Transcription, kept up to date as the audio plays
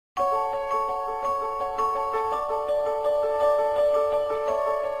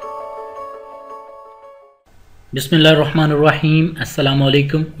बिस्मिल्लाहिर्रहमानिर्रहीम। अस्सलाम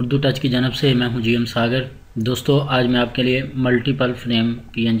वालेकुम। उर्दू टच की जानब से मैं हूं जीएम सागर। दोस्तों, आज मैं आपके लिए मल्टीपल फ्रेम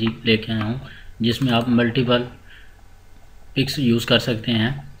पीएनजी लेके आया हूं, जिसमें आप मल्टीपल पिक्स यूज़ कर सकते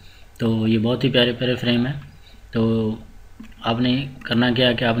हैं। तो ये बहुत ही प्यारे प्यारे फ्रेम है। तो आपने करना क्या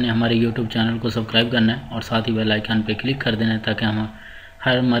है कि आपने हमारे यूट्यूब चैनल को सब्सक्राइब करना है और साथ ही बेल आइकन पे क्लिक कर देना है, ताकि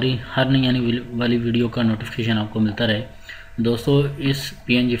हमारी हर नई आने वाली वीडियो का नोटिफिकेशन आपको मिलता रहे। दोस्तों, इस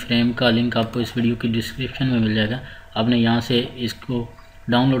पीएनजी फ्रेम का लिंक आपको इस वीडियो की डिस्क्रिप्शन में मिल जाएगा। आपने यहाँ से इसको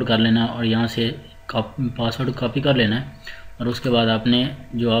डाउनलोड कर लेना है और यहाँ से पासवर्ड कॉपी कर लेना है, और उसके बाद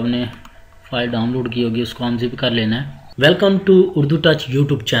आपने फाइल डाउनलोड की होगी उसको अनजिप कर लेना है। Welcome to Urdu touch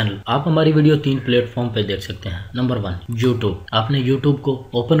YouTube channel. आप हमारी वीडियो 3 प्लेटफॉर्म पे देख सकते हैं। Number 1 YouTube. आपने यूट्यूब को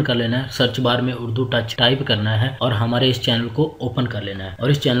ओपन कर लेना है, सर्च बार में उर्दू टच टाइप करना है और हमारे इस चैनल को ओपन कर लेना है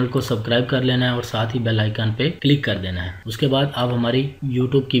और इस चैनल को सब्सक्राइब कर लेना है और साथ ही बेल आइकन पे क्लिक कर देना है। उसके बाद आप हमारी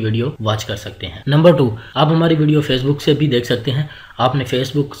यूट्यूब की वीडियो वॉच कर सकते हैं। नंबर 2, आप हमारी वीडियो फेसबुक से भी देख सकते हैं। आपने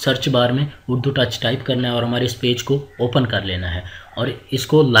फेसबुक सर्च बार में उर्दू टच टाइप करना है और हमारे इस पेज को ओपन कर लेना है और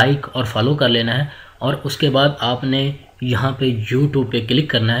इसको लाइक और फॉलो कर लेना है। और उसके बाद आपने यहाँ पे YouTube पे क्लिक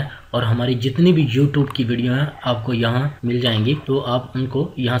करना है और हमारी जितनी भी YouTube की वीडियो हैं आपको यहाँ मिल जाएंगी, तो आप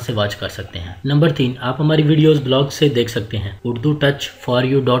उनको यहाँ से वॉच कर सकते हैं। नंबर 3, आप हमारी वीडियोस ब्लॉग से देख सकते हैं। Urdu touch for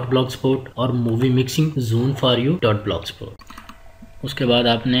you .blogspot और movie mixing zone for you .blogspot। उसके बाद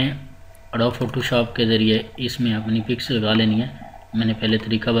आपने एडोब फोटोशॉप के ज़रिए इसमें अपनी पिक्स लगा लेनी है। मैंने पहले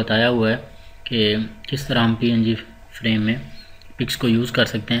तरीका बताया हुआ है कि किस तरह हम PNG फ्रेम में पिक्स को यूज़ कर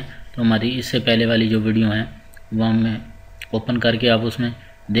सकते हैं। तो हमारी इससे पहले वाली जो वीडियो हैं वो हमें ओपन करके आप उसमें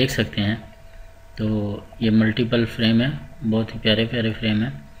देख सकते हैं। तो ये मल्टीपल फ्रेम है, बहुत ही प्यारे प्यारे फ्रेम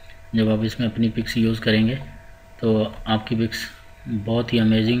है। जब आप इसमें अपनी पिक्स यूज़ करेंगे तो आपकी पिक्स बहुत ही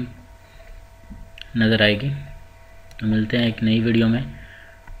अमेजिंग नज़र आएगी। तो मिलते हैं एक नई वीडियो में।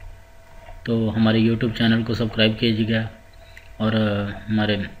 तो हमारे यूट्यूब चैनल को सब्सक्राइब कीजिएगा और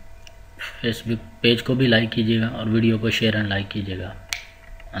हमारे फेसबुक पेज को भी लाइक कीजिएगा और वीडियो को शेयर एंड लाइक कीजिएगा।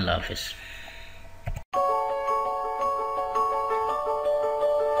 अल्लाह हाफ़िज़।